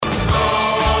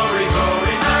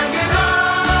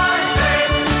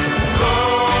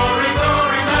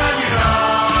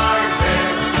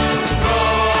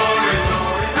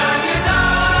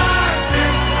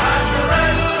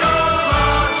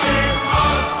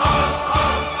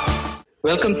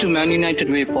Welcome to Man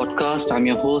United Way podcast. I'm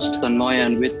your host Tanmoy,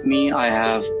 and with me I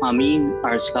have Amin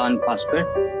Arslan Pasper,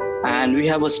 and we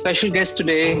have a special guest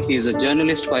today. He's a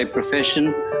journalist by profession,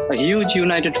 a huge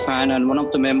United fan, and one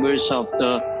of the members of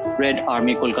the Red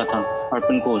Army Kolkata,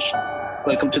 Arpan Ghosh.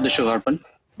 Welcome to the show, Arpan.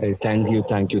 Thank you,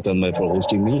 Tanmay, for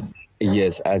hosting me.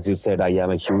 Yes, as you said, I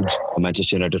am a huge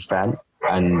Manchester United fan.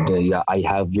 And I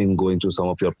have been going through some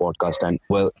of your podcast. And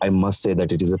well, I must say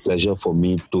that it is a pleasure for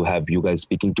me to have you guys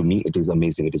speaking to me. It is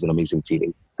amazing. It is an amazing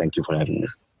feeling. Thank you for having me.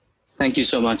 Thank you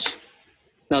so much.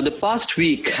 Now, the past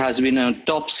week has been a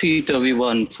topsy-turvy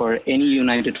one for any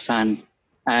United fan.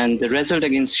 And the result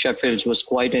against Sheffield was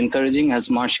quite encouraging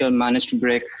as Martial managed to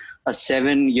break a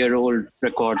 7-year-old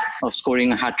record of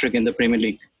scoring a hat-trick in the Premier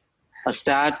League. A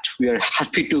stat we are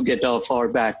happy to get off our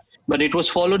back. But it was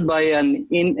followed by an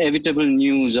inevitable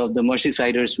news of the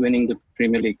Merseysiders winning the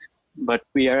Premier League. But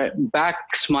we are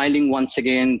back smiling once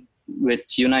again with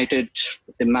United.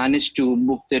 They managed to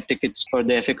book their tickets for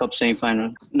the FA Cup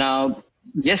semi-final. Now,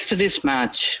 yesterday's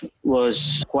match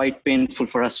was quite painful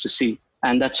for us to see.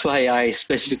 And that's why I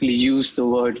specifically used the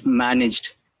word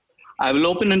managed. I will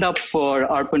open it up for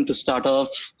Arpan to start off.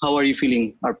 How are you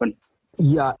feeling, Arpan?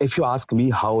 Yeah, if you ask me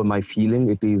how am I feeling,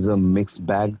 it is a mixed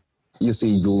bag. You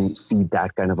see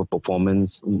that kind of a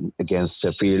performance against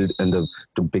Sheffield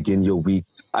to begin your week.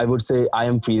 I would say I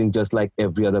am feeling just like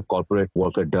every other corporate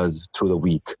worker does through the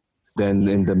week. Then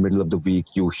in the middle of the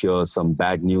week, you hear some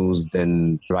bad news.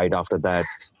 Then right after that,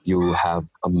 you have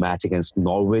a match against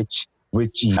Norwich,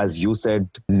 which, as you said,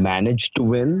 managed to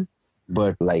win.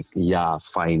 But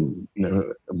fine.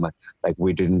 Like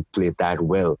we didn't play that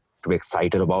well to be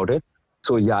excited about it.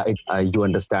 So you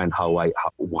understand how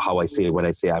I say when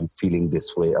I say I'm feeling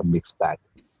this way, a mixed bag.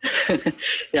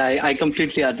 Yeah, I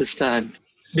completely understand.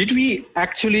 Did we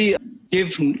actually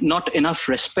give not enough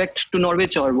respect to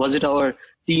Norwich, or was it our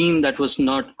team that was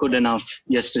not good enough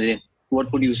yesterday?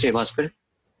 What would you say, Bhaskar?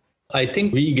 I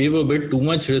think we gave a bit too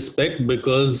much respect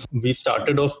because we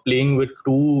started off playing with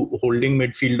two holding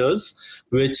midfielders,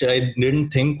 which I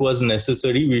didn't think was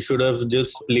necessary. We should have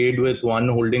just played with one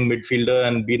holding midfielder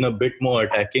and been a bit more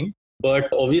attacking. But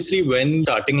obviously, when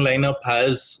starting lineup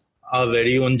has our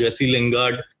very own Jesse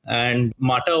Lingard and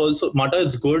Mata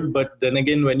is good, but then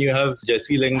again, when you have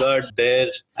Jesse Lingard there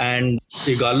and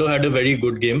Igalo had a very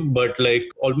good game, but like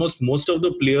almost most of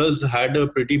the players had a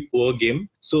pretty poor game.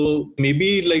 So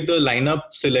maybe like the lineup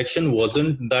selection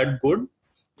wasn't that good.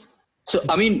 So,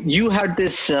 I mean, you had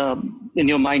this in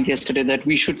your mind yesterday that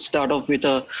we should start off with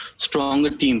a stronger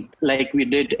team like we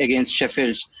did against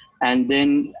Sheffield. And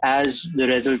then as the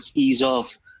results ease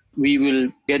off, we will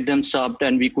get them subbed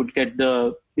and we could get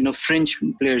the fringe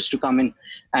players to come in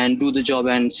and do the job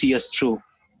and see us through.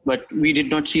 But we did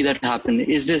not see that happen.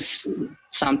 Is this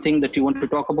something that you want to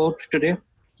talk about today?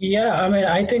 Yeah, I mean,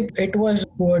 I think it was a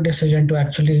poor decision to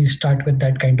actually start with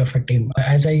that kind of a team.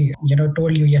 As I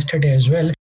told you yesterday as well,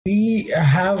 we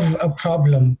have a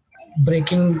problem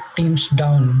breaking teams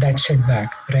down that sit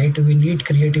back, right? We need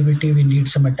creativity, we need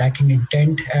some attacking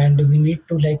intent, and we need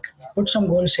to put some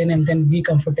goals in and then be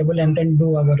comfortable and then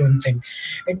do our own thing.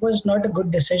 It was not a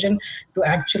good decision to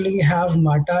actually have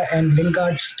Mata and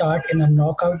Lingard start in a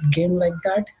knockout game like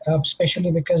that,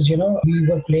 especially because, we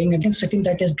were playing against a team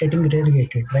that is getting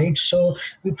relegated, right? So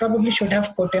we probably should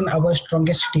have put in our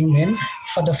strongest team in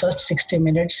for the first 60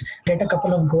 minutes, get a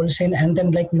couple of goals in and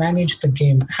then manage the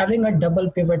game. Having a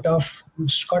double pivot of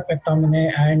Scott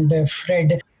McTominay and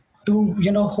Fred to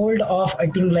hold off a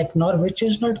team like Norwich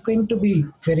is not going to be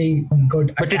very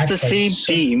good. But it's the same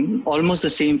team, almost the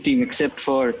same team, except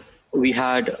for we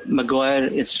had Maguire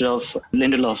instead of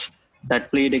Lindelof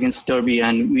that played against Derby,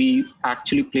 and we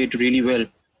actually played really well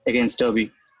against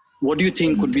Derby. What do you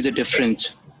think could be the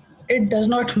difference? It does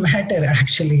not matter,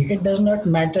 actually. It does not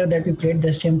matter that we played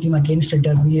the same team against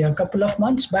Derby a couple of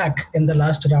months back in the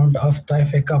last round of the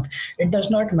FA Cup. It does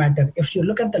not matter. If you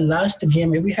look at the last game,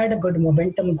 we had a good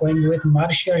momentum going with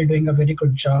Martial doing a very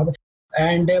good job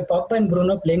and Pogba and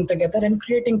Bruno playing together and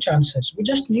creating chances. We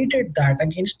just needed that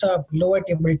against a lower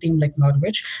table team like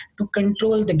Norwich to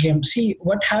control the game. See,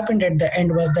 what happened at the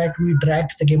end was that we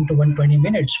dragged the game to 120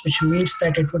 minutes, which means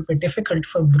that it would be difficult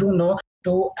for Bruno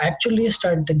to actually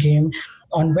start the game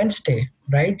on Wednesday,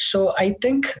 right? So I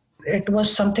think it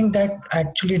was something that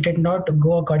actually did not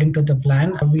go according to the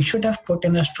plan. We should have put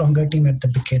in a stronger team at the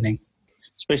beginning.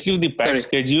 Especially with the packed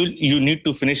schedule, you need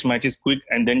to finish matches quick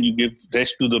and then you give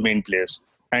rest to the main players.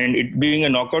 And it being a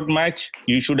knockout match,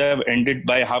 you should have ended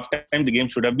by halftime. The game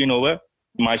should have been over.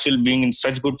 Martial being in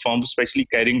such good form, especially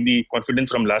carrying the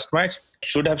confidence from last match,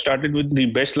 should have started with the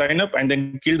best lineup and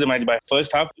then killed the match by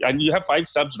first half. And you have 5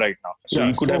 subs right now. So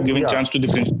you could have given chance to the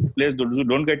French players, those who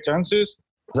don't get chances.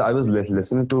 I was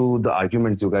listening to the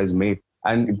arguments you guys made,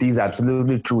 and it is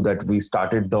absolutely true that we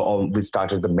started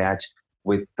the match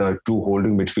with 2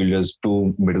 holding midfielders,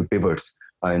 2 middle pivots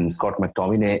in Scott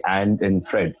McTominay and in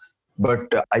Fred.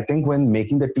 But I think when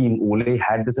making the team, Ole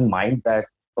had this in mind that,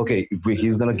 okay,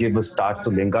 he's going to give a start to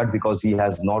Lingard because he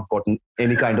has not gotten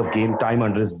any kind of game time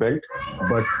under his belt.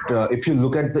 But if you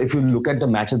look at the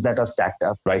matches that are stacked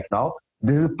up right now,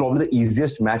 this is probably the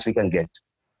easiest match we can get.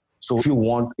 So if you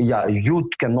want, you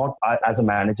cannot, as a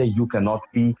manager, you cannot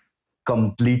be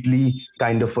completely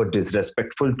kind of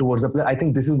disrespectful towards the player. I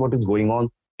think this is what is going on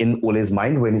in Ole's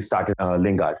mind when he started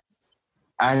Lingard.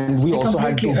 And we also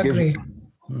had to give...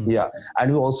 Yeah,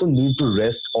 and we also need to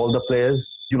rest all the players,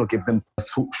 give them a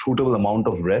suitable amount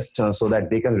of rest so that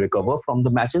they can recover from the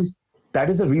matches. That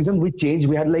is the reason we changed.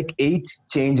 We had like 8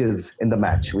 changes in the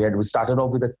match. We started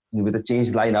off with a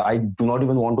changed lineup. I do not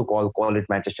even want to call it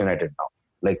Manchester United now.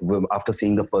 Like after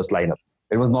seeing the first lineup,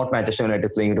 it was not Manchester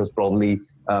United playing. It was probably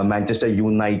Manchester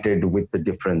United with the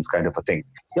difference kind of a thing.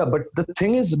 Yeah, but the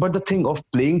thing of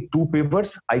playing 2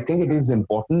 pivots, I think it is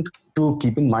important to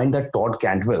keep in mind that Todd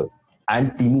Cantwell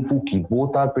and Teemu Pukki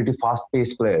both are pretty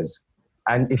fast-paced players.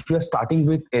 And if you're starting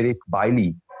with Eric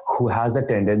Bailly, who has a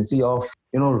tendency of,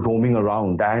 roaming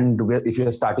around, and if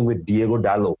you're starting with Diego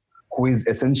Dallo, who is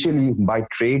essentially by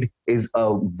trade is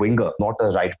a winger, not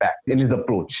a right back in his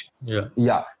approach.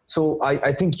 Yeah. So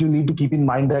I think you need to keep in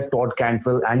mind that Todd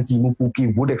Cantwell and Teemu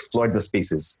Pukki would exploit the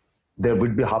spaces. There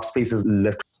would be half spaces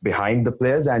left behind the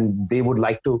players, and they would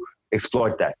like to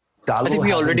exploit that. Dallo, I think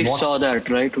we already saw that,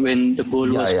 right? When the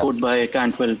goal was scored by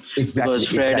Cantwell. Because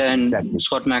Fred and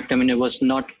Scott McTominay was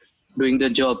not doing the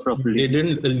job properly. They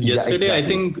didn't. Yesterday, I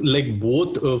think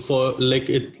both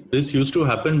this used to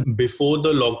happen before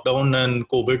the lockdown and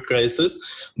COVID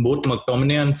crisis. Both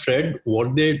McTominay and Fred,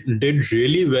 what they did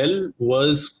really well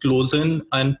was close in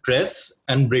and press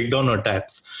and break down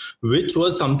attacks, which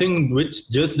was something which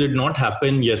just did not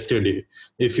happen yesterday.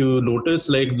 If you notice,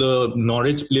 the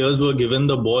Norwich players were given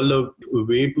the ball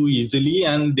way too easily,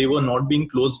 and they were not being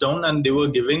closed down, and they were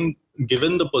given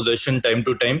the possession time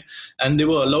to time, and they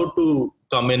were allowed to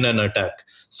come in and attack.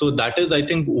 So that is, I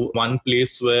think, one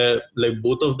place where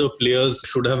both of the players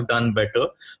should have done better.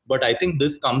 But I think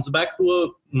this comes back to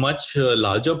a much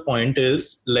larger point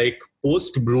is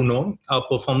post Bruno, our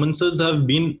performances have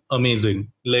been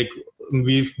amazing.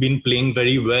 We've been playing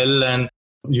very well, and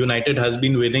United has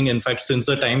been winning. In fact, since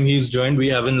the time he's joined, we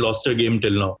haven't lost a game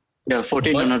till now. Yeah,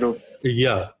 14 in a row.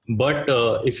 Yeah, but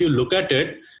if you look at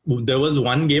it, there was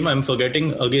one game I'm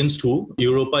forgetting against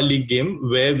Europa League game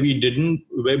where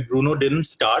Bruno didn't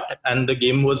start and the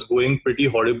game was going pretty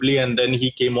horribly, and then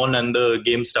he came on and the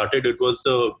game started. It was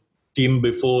the team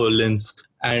before Linz.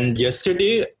 And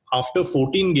yesterday, after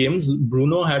 14 games,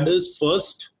 Bruno had his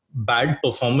first bad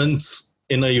performance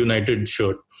in a United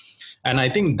shirt. And I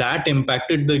think that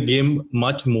impacted the game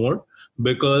much more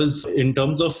because in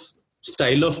terms of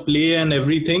style of play and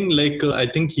everything, I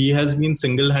think he has been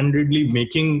single-handedly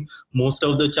making most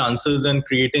of the chances and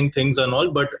creating things and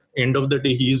all, but end of the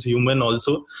day, he is human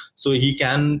also. So he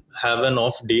can have an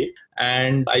off day.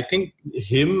 And I think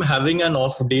him having an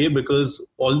off day, because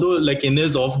although in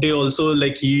his off day also,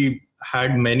 he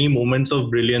had many moments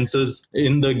of brilliances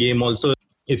in the game also.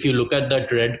 If you look at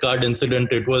that red card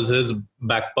incident, it was his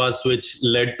back pass which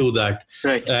led to that.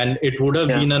 Right. And it would have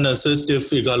been an assist if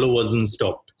Ighalo wasn't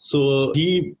stopped. So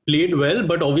he played well,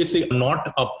 but obviously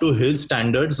not up to his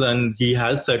standards. And he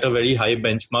has set a very high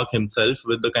benchmark himself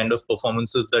with the kind of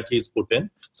performances that he's put in.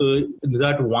 So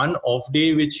that one off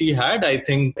day which he had, I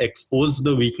think, exposed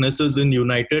the weaknesses in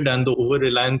United and the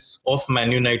over-reliance of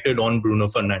Man United on Bruno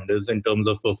Fernandes in terms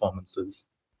of performances.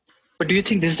 But do you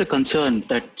think this is the concern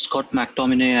that Scott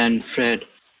McTominay and Fred,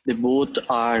 they both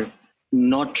are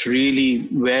not really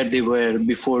where they were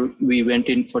before we went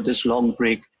in for this long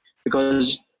break?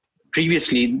 Because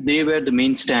previously they were the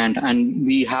main stand and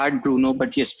we had Bruno,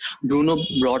 but yes, Bruno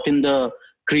brought in the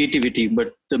creativity,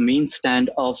 but the main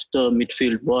stand of the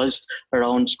midfield was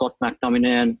around Scott McTominay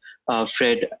and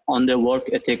Fred on their work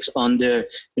ethics, on their,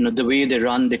 the way they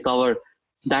run, they cover.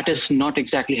 That is not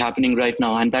exactly happening right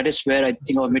now. And that is where I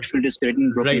think our midfield is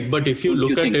getting broken. Right, but if you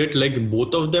look at it,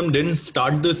 both of them didn't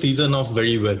start the season off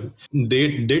very well.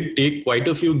 They did take quite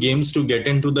a few games to get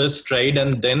into their stride,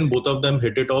 and then both of them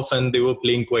hit it off and they were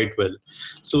playing quite well.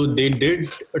 So they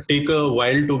did take a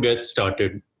while to get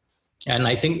started. And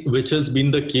I think which has been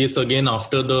the case again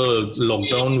after the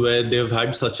lockdown, where they've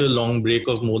had such a long break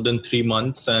of more than 3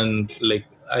 months, and like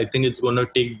I think it's going to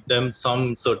take them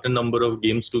some certain number of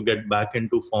games to get back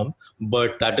into form.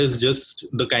 But that is just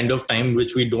the kind of time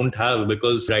which we don't have,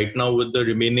 because right now with the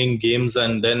remaining games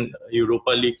and then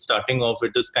Europa League starting off,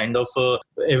 it is kind of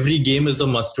every game is a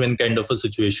must-win kind of a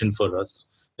situation for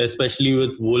us, especially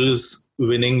with Wolves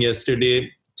winning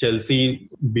yesterday, Chelsea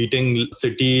beating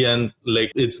City, and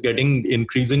like it's getting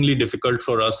increasingly difficult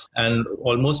for us. And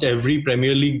almost every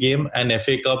Premier League game and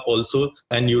FA Cup also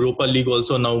and Europa League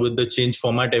also, now with the change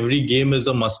format, every game is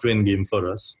a must-win game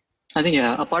for us. I think,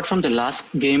 yeah, apart from the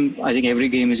last game, I think every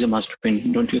game is a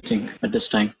must-win, don't you think, at this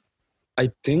time? I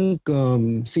think,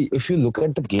 see, if you look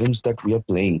at the games that we are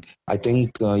playing, I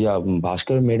think,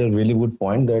 Bhaskar made a really good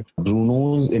point that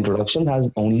Bruno's introduction has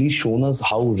only shown us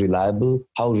how reliable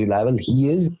he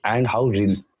is and how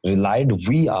relied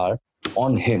we are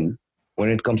on him when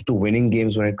it comes to winning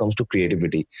games, when it comes to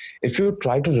creativity. If you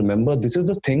try to remember, this is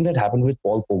the thing that happened with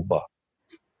Paul Pogba.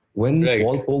 When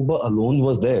Paul Pogba alone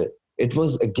was there, it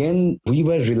was again, we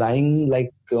were relying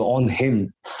on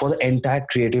him for the entire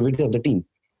creativity of the team.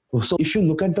 So if you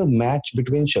look at the match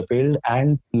between Sheffield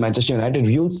and Manchester United,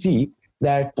 you'll see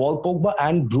that Paul Pogba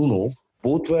and Bruno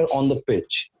both were on the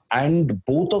pitch, and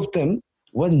both of them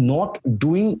were not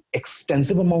doing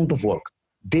extensive amount of work.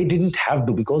 They didn't have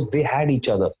to, because they had each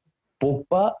other.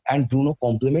 Pogba and Bruno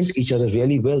complement each other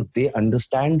really well. They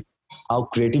understand how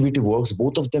creativity works.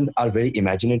 Both of them are very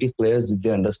imaginative players.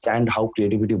 They understand how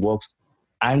creativity works,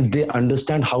 and they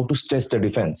understand how to stress the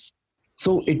defense.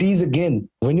 So it is, again,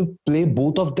 when you play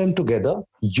both of them together,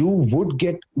 you would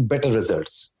get better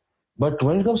results. But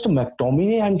when it comes to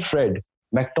McTominay and Fred,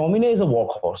 McTominay is a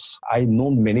workhorse. I know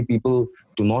many people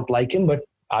do not like him, but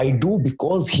I do,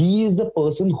 because he is the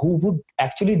person who would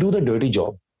actually do the dirty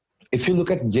job. If you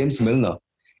look at James Milner,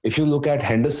 if you look at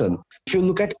Henderson, if you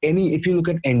look at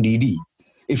NDD,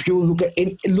 if you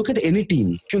look at any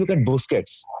team, if you look at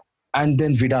Busquets and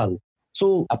then Vidal.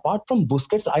 So apart from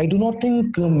Busquets, I do not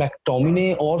think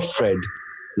McTominay or Fred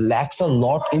lacks a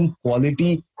lot in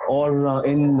quality or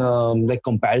in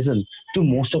comparison to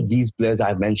most of these players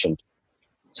I've mentioned.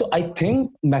 So I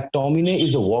think McTominay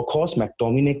is a workhorse.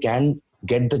 McTominay can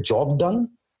get the job done.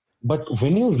 But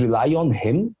when you rely on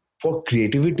him for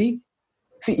creativity,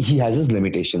 see, he has his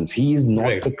limitations. He is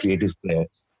not the creative player.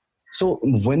 So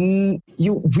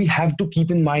we have to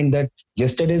keep in mind that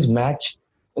yesterday's match,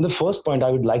 and the first point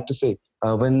I would like to say,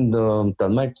 when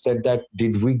Talmite said that,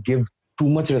 did we give too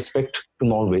much respect to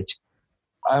Norwich?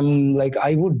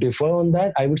 I would differ on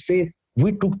that. I would say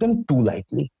we took them too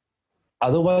lightly.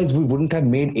 Otherwise, we wouldn't have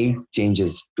made 8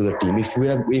 changes to the team.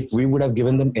 If we would have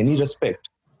given them any respect,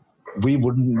 we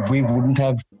wouldn't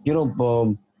have,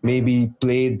 maybe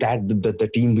played the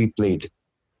team we played.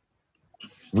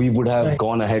 We would have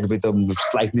gone ahead with a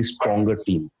slightly stronger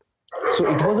team. So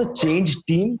it was a changed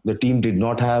team. The team did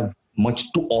not have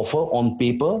much to offer on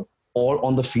paper or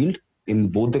on the field. In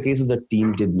both the cases, the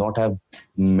team did not have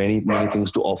many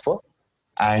things to offer.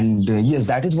 And yes,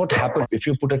 that is what happened. If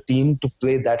you put a team to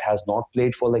play that has not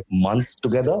played for months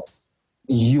together,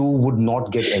 you would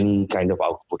not get any kind of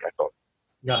output at all.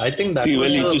 Yeah, I think that. See,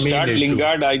 well, if you start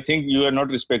Lingard, I think you are not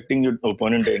respecting your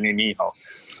opponent anyhow.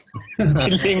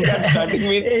 Lingard starting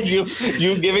with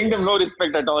you giving them no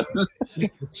respect at all.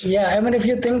 Yeah, I mean, if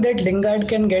you think that Lingard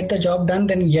can get the job done,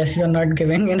 then yes, you are not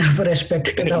giving enough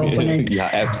respect to the opponent. Yeah,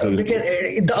 absolutely. Because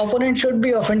the opponent should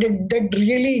be offended that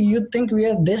really you think we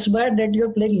are this bad that you're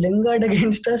playing Lingard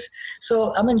against us.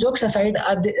 So, I mean, jokes aside,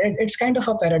 it's kind of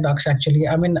a paradox actually.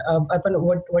 I mean,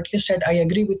 what you said, I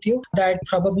agree with you that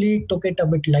probably took it a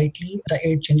bit lightly. The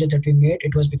 8 changes that we made,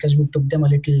 it was because we took them a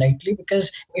little lightly.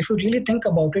 Because if you really think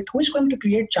about it, who is going to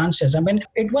create chances? I mean,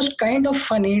 it was kind of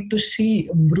funny to see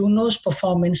Bruno's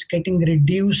performance getting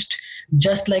reduced,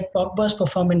 just like Pogba's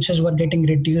performances were getting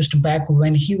reduced back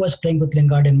when he was playing with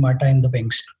Lingard and Mata in the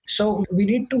wings. So we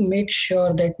need to make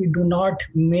sure that we do not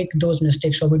make those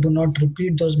mistakes, or we do not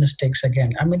repeat those mistakes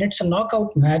again. I mean, it's a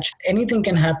knockout match. Anything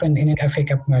can happen in an FA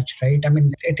Cup match, right? I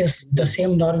mean, it is the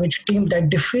same Norwich team that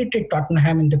defeated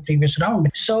Tottenham in the previous round.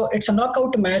 So it's a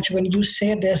knockout match. When you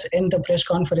say this in the press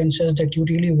conferences that you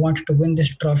really want to win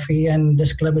this trophy and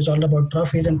this club is all about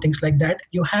trophies and things like that,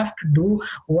 you have to do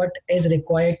what is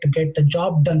required to get the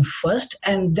job done first,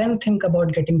 and then think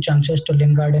about getting chances to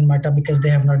Lingard and Mata, because they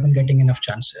have not been getting enough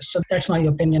chances. So that's my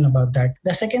opinion about that.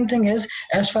 The second thing is,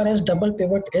 as far as double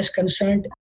pivot is concerned,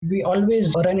 We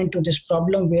always run into this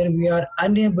problem where we are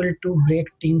unable to break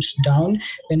teams down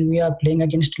when we are playing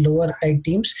against lower tied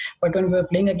teams. But when we are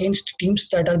playing against teams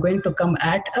that are going to come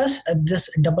at us, this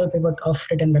double pivot of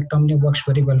Fred and McTominay works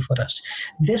very well for us.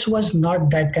 This was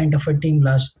not that kind of a team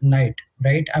last night,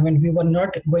 right? I mean, we were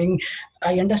not going.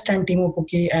 I understand Timo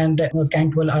Pukki and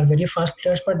Cantwell are very fast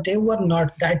players, but they were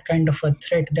not that kind of a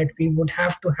threat that we would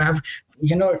have to have,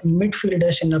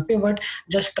 midfielders in a pivot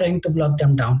just trying to block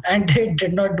them down. And they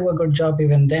did not do a good job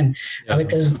even then,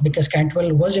 because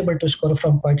Cantwell was able to score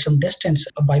from quite some distance,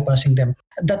 bypassing them.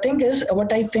 The thing is,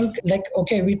 what I think,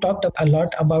 we talked a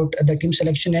lot about the team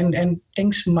selection, and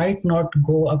things might not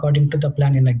go according to the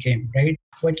plan in a game, right?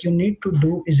 What you need to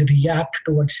do is react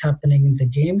to what's happening in the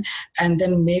game and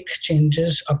then make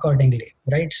changes accordingly,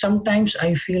 right? Sometimes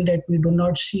I feel that we do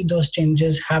not see those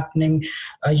changes happening,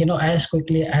 as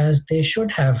quickly as they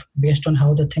should have based on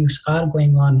how the things are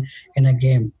going on in a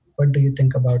game. What do you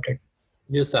think about it?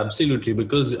 Yes, absolutely.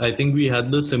 Because I think we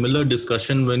had the similar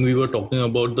discussion when we were talking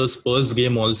about the Spurs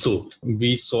game also.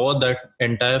 We saw that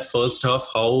entire first half,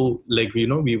 how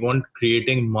we weren't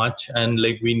creating much, and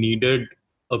we needed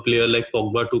a player like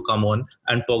Pogba to come on.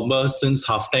 And Pogba, since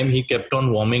halftime, he kept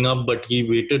on warming up, but he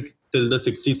waited till the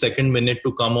 62nd minute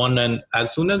to come on. And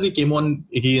as soon as he came on,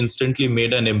 he instantly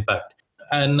made an impact.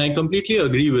 And I completely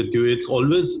agree with you. It's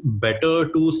always better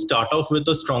to start off with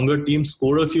a stronger team,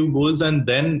 score a few goals, and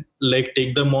then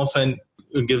take them off and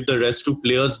give the rest to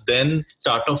players. Then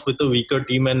start off with a weaker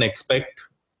team and expect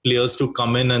players to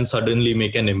come in and suddenly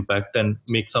make an impact and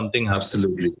make something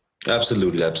happen.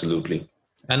 Absolutely.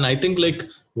 And I think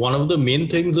one of the main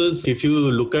things is, if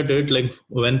you look at it,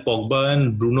 when Pogba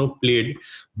and Bruno played,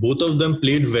 both of them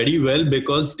played very well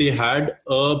because they had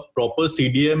a proper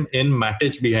CDM in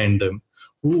Matic behind them,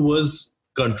 who was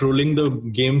controlling the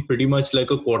game pretty much like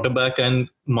a quarterback and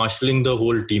marshalling the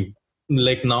whole team.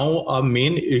 Now our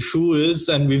main issue is,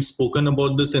 and we've spoken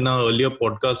about this in our earlier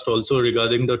podcast also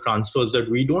regarding the transfers, that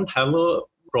we don't have a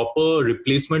proper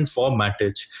replacement for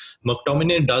Matic.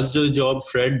 McTominay does the job,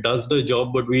 Fred does the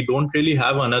job, but we don't really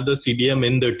have another CDM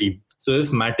in the team. So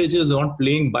if Matic is not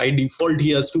playing, by default,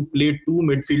 he has to play two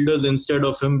midfielders instead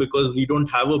of him because we don't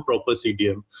have a proper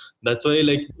CDM. That's why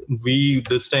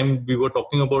this time we were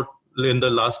talking about in the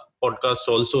last podcast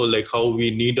also, how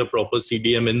we need a proper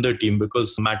CDM in the team,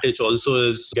 because Matic also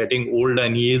is getting old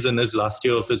and he is in his last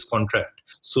year of his contract.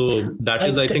 So that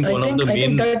is, I think, one of the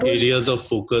main areas of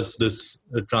focus this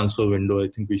transfer window I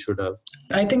think we should have.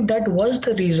 I think that was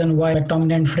the reason why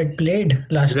McTominay and Fred played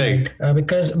last night,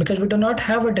 because we do not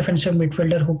have a defensive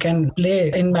midfielder who can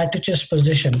play in Matic's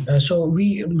position. So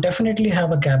we definitely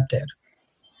have a gap there.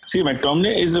 See,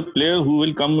 McTominay is a player who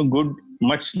will come good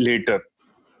much later.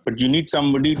 But you need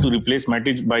somebody to replace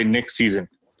Matic by next season.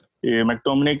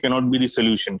 McTominay cannot be the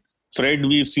solution. Fred,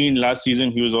 we've seen last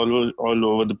season, he was all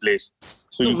over the place.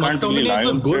 So you can't really rely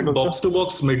on Fred. McTominay is a good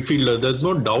box-to-box midfielder. There's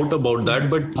no doubt about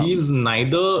that. But he's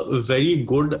neither very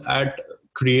good at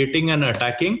creating and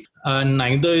attacking, and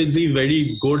neither is he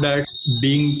very good at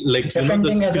being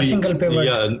defending as a single pivot.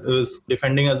 Yeah,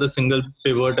 defending as a single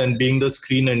pivot and being the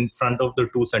screen in front of the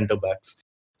two centre-backs.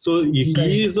 So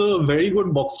he is a very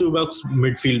good box-to-box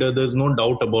midfielder. There's no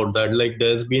doubt about that.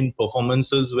 There's been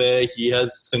performances where he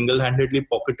has single-handedly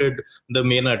pocketed the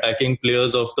main attacking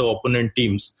players of the opponent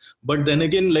teams. But then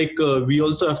again, we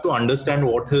also have to understand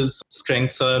what his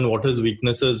strengths are and what his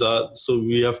weaknesses are. So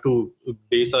we have to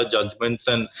base our judgments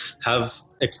and have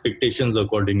expectations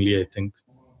accordingly, I think.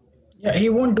 Yeah, he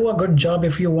won't do a good job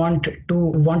if you want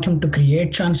him to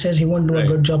create chances. He won't do a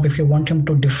good job if you want him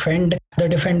to defend the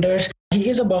defenders. He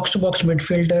is a box-to-box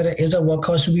midfielder, is a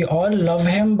workhorse. We all love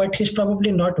him, but he's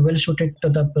probably not well suited to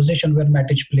the position where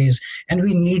Matic plays, and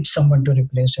we need someone to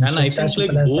replace him. And so I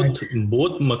think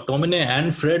both McTominay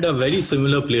and Fred are very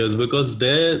similar players because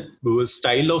their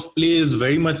style of play is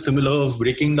very much similar, of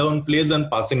breaking down plays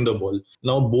and passing the ball.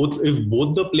 Now, if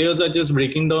both the players are just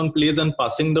breaking down plays and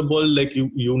passing the ball,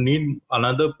 you need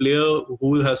another player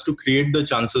who has to create the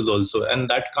chances also, and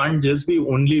that can't just be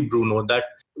only Bruno. That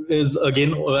is, again,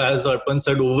 as Arpan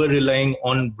said, over-relying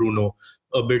on Bruno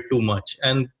a bit too much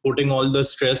and putting all the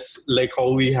stress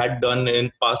how we had done in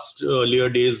past earlier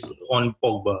days on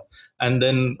Pogba, and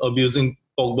then abusing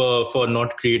Pogba for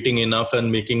not creating enough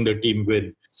and making the team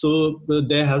win. So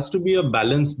there has to be a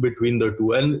balance between the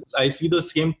two. And I see the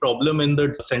same problem in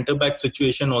the centre-back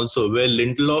situation also, where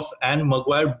Lindelof and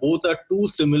Maguire both are too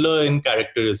similar in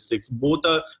characteristics. Both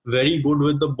are very good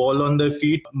with the ball on their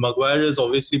feet. Maguire is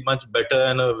obviously much better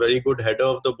and a very good header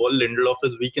of the ball. Lindelof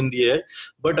is weak in the air.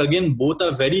 But again, both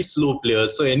are very slow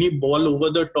players. So any ball over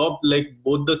the top, like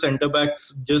both the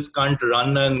centre-backs just can't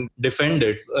run and defend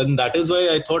it. And that is why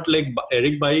I thought like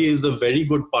Eric Bailly is a very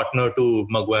good partner to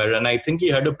Maguire. And I think he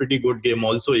had a pretty good game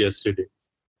also yesterday.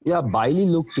 Yeah, Bailey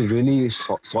looked really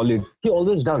solid. He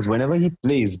always does. Whenever he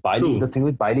plays, Bailey, the thing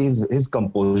with Bailey is his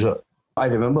composure. I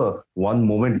remember one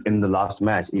moment in the last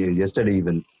match, yesterday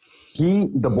even,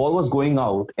 the ball was going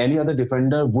out. Any other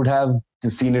defender would have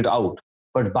seen it out.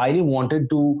 But Bailey wanted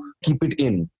to keep it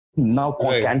in. Now,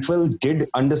 Cantwell did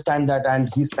understand that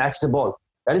and he snatched the ball.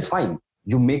 That is fine.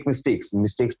 You make mistakes.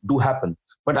 Mistakes do happen.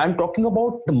 But I'm talking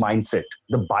about the mindset.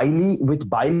 With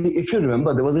Bailey, if you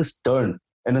remember, there was this turn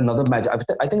in another match.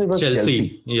 I think it was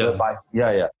Chelsea. Yeah.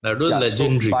 That was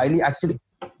legendary. So Bailey actually,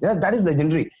 that is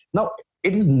legendary. Now,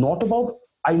 it is not about,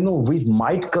 I know we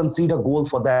might concede a goal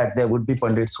for that. There would be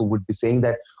pundits who would be saying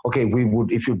that, okay, we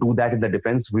would, if you do that in the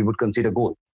defense, we would concede a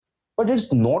goal. But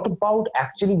it's not about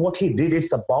actually what he did.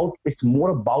 It's more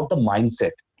about the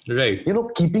mindset. Right.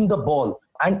 Keeping the ball.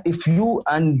 And if you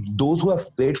and those who have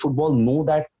played football know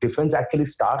that defense actually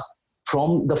starts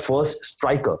from the first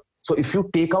striker. So if you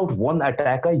take out one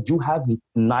attacker, you have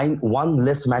one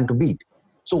less man to beat.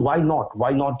 So why not?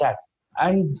 Why not that?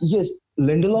 And yes,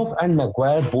 Lindelof and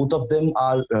Maguire, both of them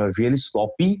are really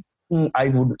sloppy. I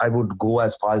would go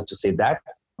as far as to say that,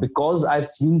 because I've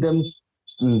seen them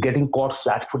getting caught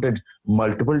flat-footed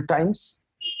multiple times.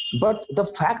 But the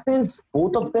fact is,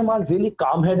 both of them are really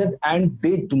calm-headed and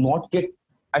they do not get,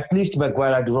 at least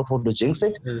Maguire, I do not want to jinx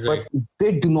it, but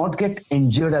they do not get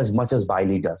injured as much as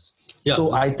Bailey does. Yeah.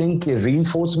 So I think a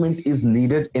reinforcement is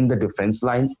needed in the defense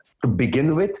line to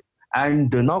begin with.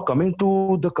 And now coming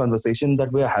to the conversation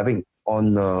that we are having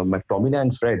on McTominay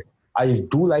and Fred, I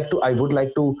would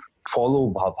like to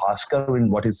follow Bhaskar in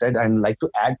what he said and like to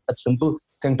add a simple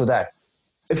thing to that.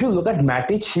 If you look at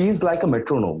Matic, he's like a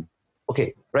metronome.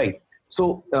 Okay, right.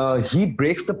 So he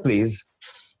breaks the plays,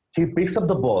 he picks up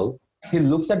the ball, he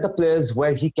looks at the players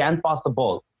where he can pass the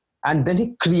ball, and then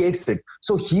he creates it.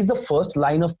 So he's the first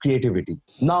line of creativity.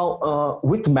 Now,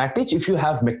 with Matic, if you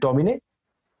have McTominay,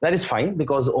 that is fine,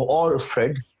 because, or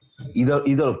Fred,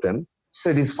 either of them, so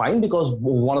it is fine because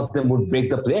one of them would break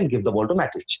the play and give the ball to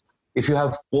Matic. If you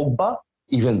have Pogba,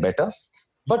 even better.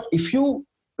 But if you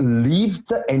leave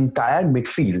the entire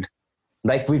midfield,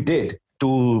 like we did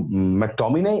to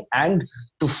McTominay and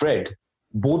to Fred,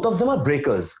 both of them are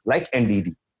breakers, like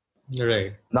NDD.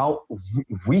 Right. Now,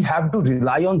 we have to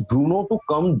rely on Bruno to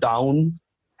come down,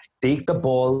 take the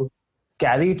ball,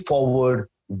 carry it forward,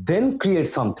 then create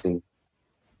something.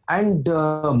 And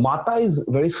Mata is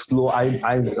very slow.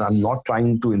 I'm not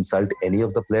trying to insult any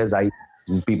of the players.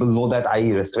 People know that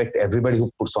I respect everybody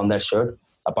who puts on that shirt,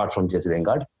 apart from Jesse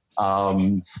Lingard.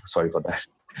 Sorry for that.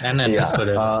 And Andres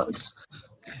Pereira.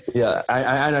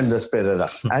 And Andres Pereira.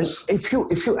 And if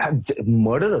you have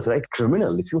murderers, right,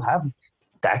 criminal, if you have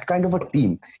that kind of a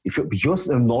team,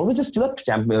 Norwich is still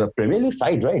a Premier League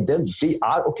side, right? They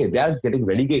are getting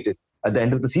relegated at the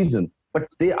end of the season, but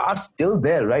they are still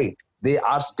there, right? They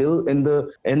are still in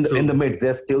the mid.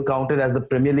 They're still counted as the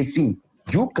Premier League team.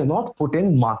 You cannot put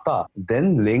in Mata,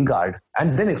 then Lingard,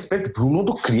 and then expect Bruno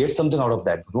to create something out of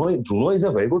that. Bruno is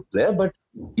a very good player, but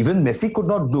even Messi could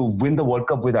not win the World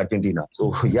Cup with Argentina.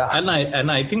 So, yeah. And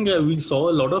I think we saw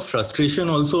a lot of frustration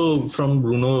also from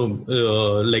Bruno,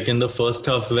 like in the first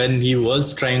half when he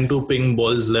was trying to ping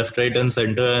balls left, right and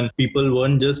center, and people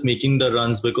weren't just making the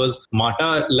runs, because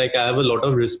Mata, like, I have a lot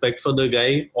of respect for the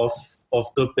guy off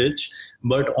the pitch,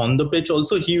 but on the pitch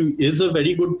also he is a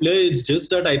very good player. It's just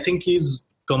that I think he's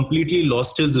completely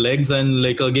lost his legs, and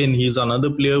like again, he's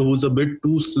another player who's a bit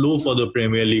too slow for the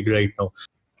Premier League right now.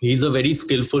 He's a very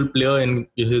skillful player in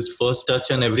his first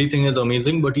touch and everything is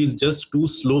amazing, but he's just too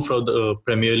slow for the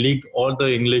Premier League or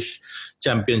the English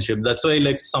Championship. That's why,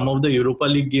 like, some of the Europa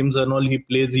League games and all he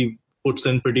plays, he puts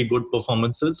in pretty good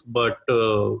performances, but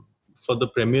for the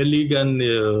Premier League and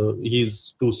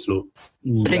he's too slow.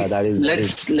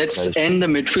 Let's end the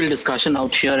midfield discussion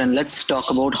out here and let's talk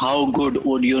about how good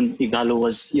Odion Ighalo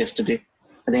was yesterday.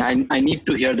 I think I need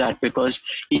to hear that because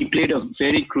he played a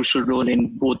very crucial role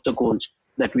in both the goals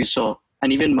that we saw,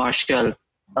 and even Martial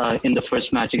in the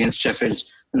first match against Sheffield,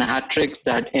 and a hat-trick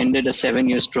that ended a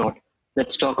 7-year drought.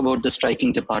 let's talk about the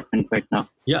striking department right now.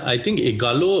 Yeah, I think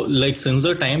Ighalo, like since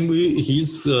the time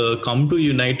he's come to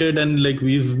United and like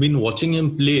we've been watching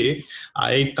him play,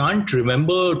 I can't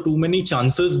remember too many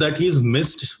chances that he's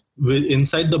missed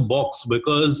inside the box,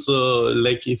 because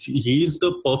like if he's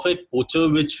the perfect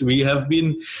poacher, which we have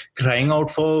been crying out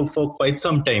for quite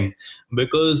some time,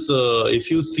 because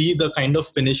if you see the kind of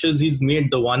finishes he's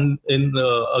made, the one in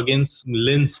against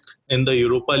Linz in the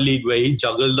Europa League where he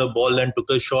juggled the ball and took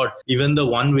a shot, even the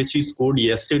one which he scored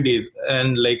yesterday,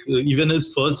 and like even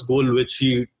his first goal which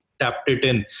he tapped it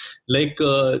in, like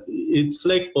it's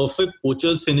like perfect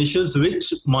poachers finishes,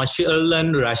 which Martial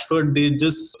and Rashford, they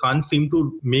just can't seem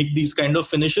to make these kind of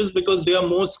finishes because they are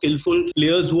more skillful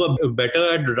players who are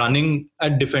better at running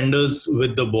at defenders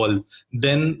with the ball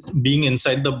than being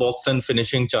inside the box and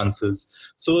finishing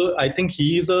chances. So I think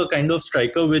he is a kind of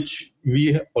striker which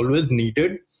we always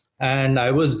needed. And I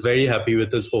was very happy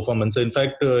with his performance. In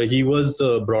fact, he was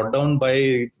brought down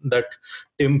by that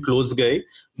Tim Klose guy.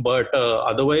 But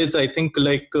otherwise, I think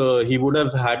like he would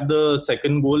have had the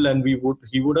second goal and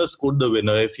he would have scored the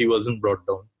winner if he wasn't brought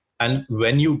down. And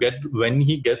when he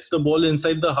gets the ball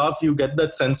inside the half, you get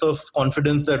that sense of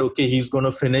confidence that, okay, he's going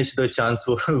to finish the chance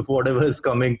for whatever is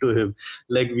coming to him.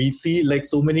 Like we see, like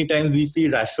so many times we see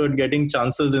Rashford getting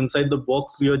chances inside the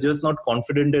box. We are just not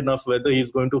confident enough whether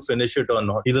he's going to finish it or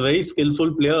not. He's a very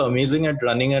skillful player, amazing at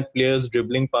running at players,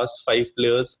 dribbling past 5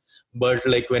 players. But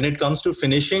like when it comes to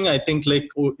finishing, I think like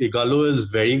Ighalo is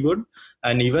very good.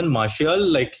 And even Martial,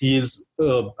 like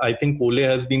I think Ole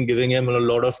has been giving him a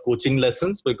lot of coaching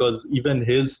lessons, because even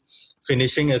his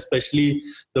finishing, especially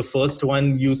the first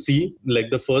one you see, like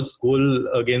the first goal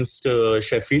against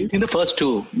Sheffield. In the first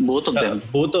two, both of them.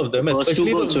 Both of them, first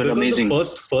especially two goals were amazing.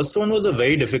 The first one was a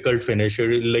very difficult finish.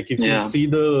 Like if you see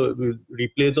the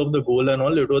replays of the goal and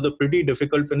all, it was a pretty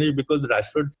difficult finish because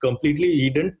Rashford he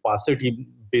didn't pass it. He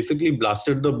basically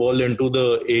blasted the ball into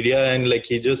the area and like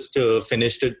he just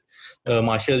finished it.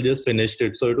 Martial just finished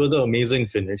it. So it was an amazing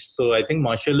finish. So I think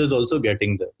Martial is also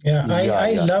getting there.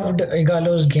 I loved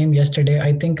Ighalo's game yesterday.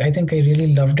 I think I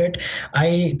really loved it.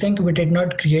 I think we did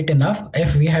not create enough.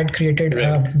 If we had created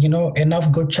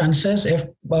enough good chances, if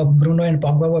Bruno and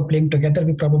Pogba were playing together,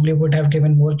 we probably would have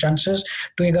given more chances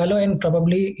to Ighalo and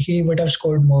probably he would have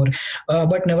scored more.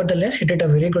 But nevertheless, he did a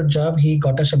very good job. He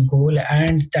got us a goal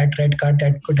and that red card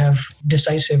that could have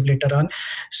decisive later on.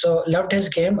 So loved his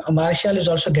game. Martial is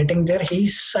also getting there.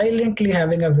 He's silently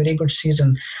having a very good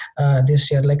season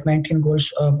this year, like 19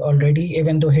 goals already,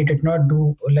 even though he did not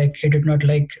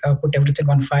put everything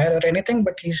on fire or anything,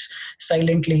 but he's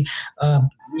silently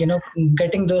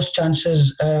getting those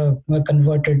chances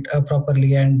converted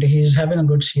properly, and he's having a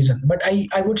good season. But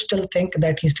I would still think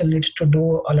that he still needs to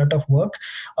do a lot of work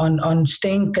on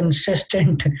staying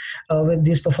consistent with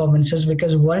these performances,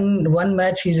 because one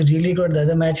match he's really good, the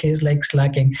other match he's like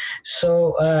slacking.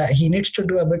 So he needs to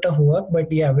do a bit of work,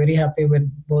 but yeah, very happy with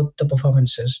both the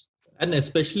performances. And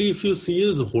especially if you see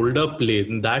his hold-up play,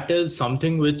 that is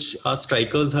something which our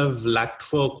strikers have lacked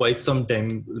for quite some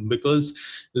time.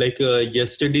 Because like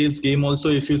yesterday's game also,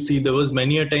 if you see, there was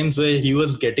many a times where he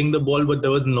was getting the ball, but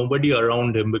there was nobody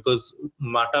around him because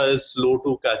Mata is slow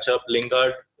to catch up.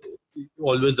 Lingard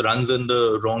always runs in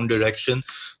the wrong direction,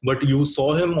 but you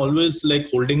saw him always like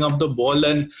holding up the ball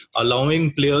and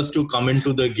allowing players to come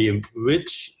into the game,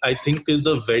 which I think is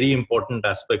a very important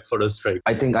aspect for a striker.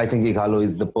 I think Ighalo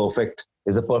is the perfect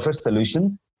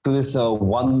solution to this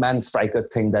one-man striker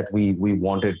thing that we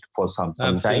wanted for some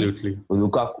time. Absolutely.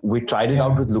 Lukaku, we tried it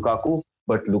out with Lukaku,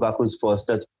 but Lukaku's first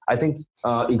touch. I think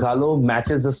Ighalo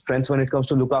matches the strength when it comes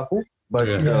to Lukaku.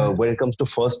 But when it comes to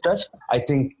first touch, I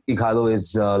think Ighalo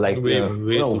is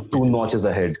way 2 notches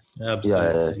ahead.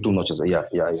 Absolutely. Yeah, 2 notches. Yeah.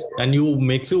 And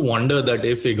makes you wonder that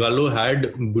if Ighalo had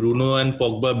Bruno and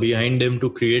Pogba behind him to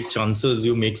create chances,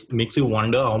 makes you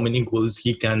wonder how many goals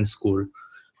he can score.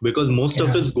 Because most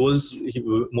of his goals,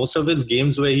 most of his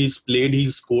games where he's played,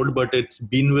 he's scored, but it's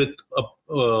been with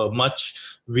a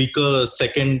much weaker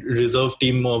second reserve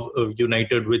team of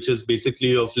United, which is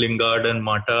basically of Lingard and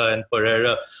Mata and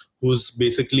Pereira, who's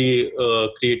basically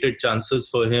created chances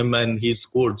for him and he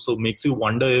scored. So makes you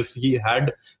wonder if he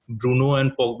had Bruno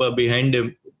and Pogba behind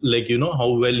him,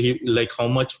 how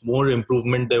much more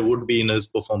improvement there would be in his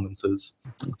performances.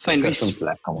 Fine.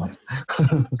 Come on.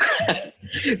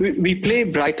 we play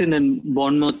Brighton and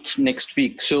Bournemouth next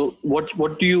week. So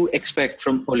what do you expect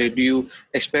from Ole? Do you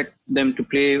expect them to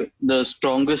play the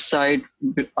strongest side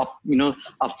up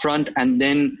front and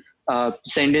then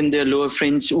send in their lower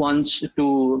fringe ones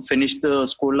to finish the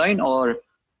scoreline, or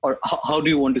how do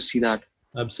you want to see that?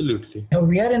 Absolutely.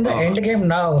 We are in the end game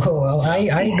now.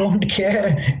 I don't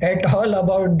care at all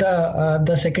about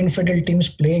the second fiddle teams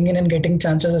playing in and getting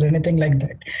chances or anything like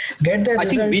that. Get the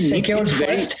results secured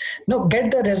first. No,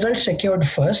 get the results secured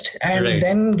first, and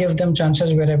then give them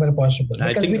chances wherever possible.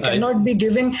 Because we cannot be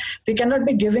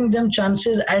giving them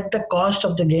chances at the cost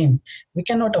of the game. We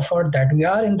cannot afford that. We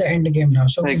are in the end game now,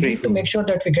 so we need to make sure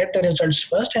that we get the results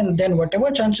first, and then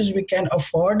whatever chances we can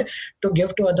afford to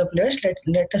give to other players,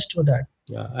 let us do that.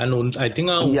 Yeah, and I think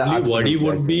our only worry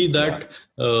would be that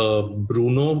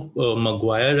Bruno,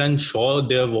 Maguire and Shaw,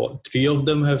 three of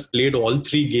them have played all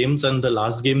three games, and the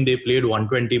last game they played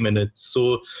 120 minutes.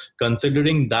 So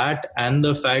considering that and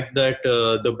the fact that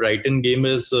the Brighton game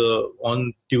is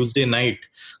on Tuesday night,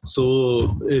 so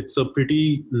it's a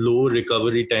pretty low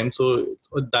recovery time. So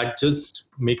that just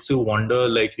makes you wonder,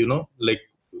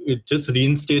 it just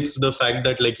reinstates the fact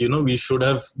that we should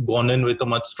have gone in with a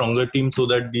much stronger team so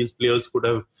that these players could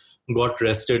have got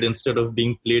rested instead of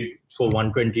being played for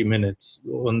 120 minutes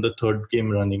on the third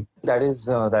game running. That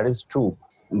is true.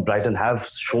 Brighton have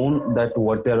shown that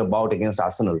what they're about against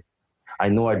Arsenal. I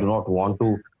know I do not want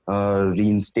to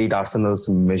reinstate Arsenal's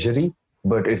misery,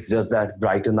 but it's just that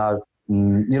Brighton are,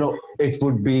 it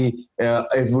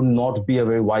would not be a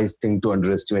very wise thing to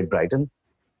underestimate Brighton.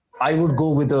 I would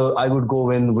go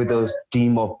in with a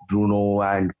team of Bruno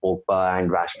and Pogba and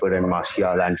Rashford and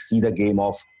Martial and see the game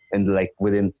off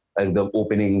within the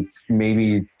opening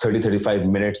maybe 30-35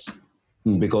 minutes,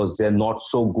 because they're not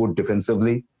so good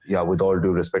defensively. Yeah, with all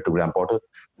due respect to Graham Potter,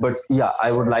 but yeah,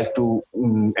 I would like to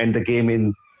end the game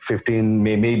in 15,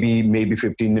 maybe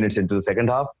 15 minutes into the second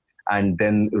half, and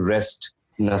then rest.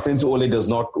 Now, since Ole does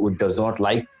not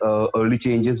like early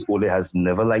changes, Ole has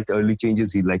never liked early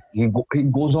changes. He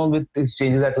goes on with his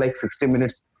changes at 60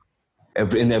 minutes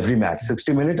in every match,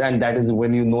 60 minutes, and that is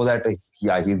when you know that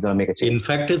he's gonna make a change. In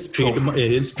fact, his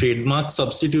trademark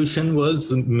substitution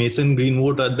was Mason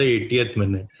Greenwood at the 80th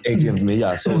minute. 80th minute,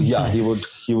 yeah. So yeah, he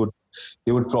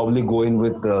would probably go in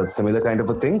with the similar kind of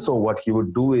a thing. So what he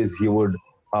would do is he would.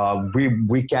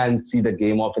 We can see the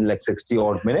game off in 60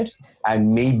 odd minutes,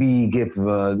 and maybe give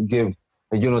the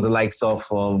likes of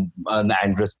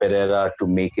Andres Pereira to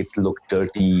make it look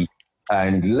dirty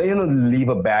and leave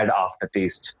a bad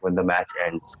aftertaste when the match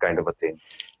ends, kind of a thing.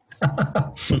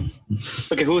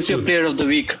 Okay, who's your player of the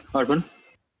week, Arpan?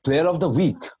 Player of the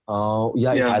week,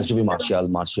 it has to be Martial.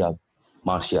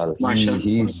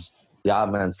 He's. Yeah,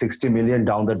 man, 60 million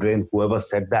down the drain. Whoever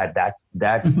said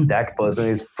that person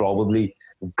is probably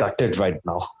gutted right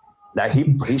now. That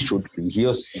he should be. He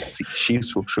or she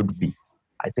should be.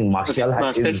 I think Martial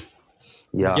is.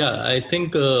 Yeah. Yeah, I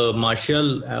think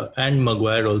Martial and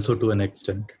Maguire also to an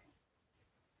extent.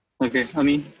 Okay, I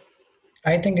mean.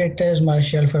 I think it is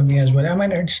Martial for me as well. I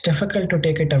mean, it's difficult to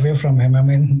take it away from him. I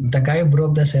mean, the guy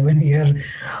broke the 7 year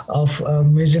of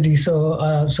misery. So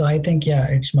I think,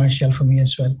 it's Martial for me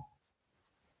as well.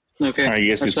 Okay. I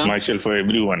guess it's Martial for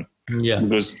everyone. Yeah.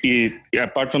 Because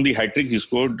apart from the hat-trick he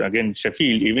scored against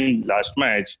Sheffield, even last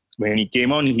match, when he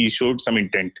came on, he showed some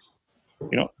intent.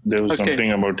 There was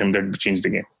something about him that changed the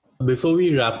game. Before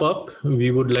we wrap up,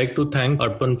 we would like to thank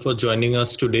Arpan for joining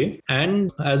us today. And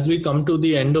as we come to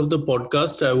the end of the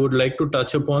podcast, I would like to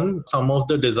touch upon some of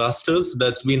the disasters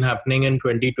that's been happening in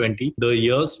 2020. The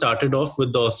year started off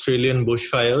with the Australian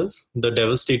bushfires, the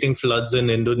devastating floods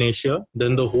in Indonesia.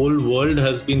 Then the whole world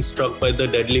has been struck by the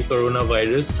deadly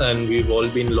coronavirus, and we've all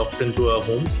been locked into our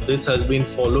homes. This has been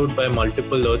followed by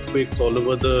multiple earthquakes all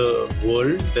over the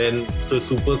world. Then the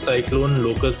super cyclone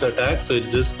locust attack. So it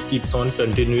just keeps on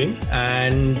continuing.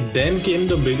 And then came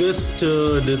the biggest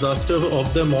disaster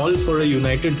of them all for a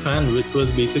United fan, which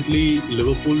was basically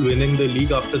Liverpool winning the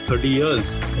league after 30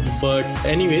 years. But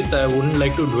anyways, I wouldn't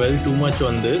like to dwell too much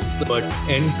on this, but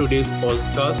end today's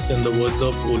podcast in the words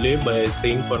of Ole by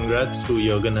saying congrats to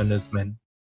Jurgen and his men.